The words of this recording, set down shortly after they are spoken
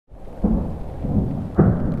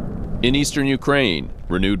In eastern Ukraine,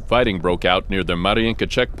 renewed fighting broke out near the Mariinka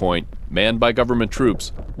checkpoint, manned by government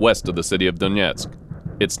troops west of the city of Donetsk.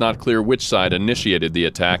 It's not clear which side initiated the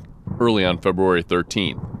attack early on February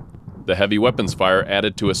 13th. The heavy weapons fire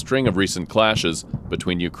added to a string of recent clashes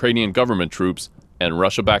between Ukrainian government troops and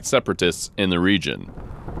Russia-backed separatists in the region.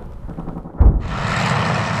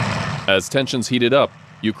 As tensions heated up,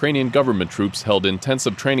 Ukrainian government troops held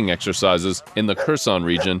intensive training exercises in the Kherson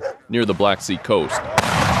region near the Black Sea coast.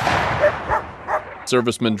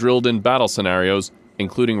 Servicemen drilled in battle scenarios,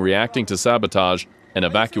 including reacting to sabotage and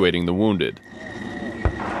evacuating the wounded.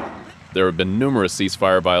 There have been numerous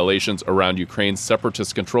ceasefire violations around Ukraine's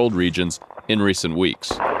separatist-controlled regions in recent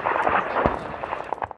weeks.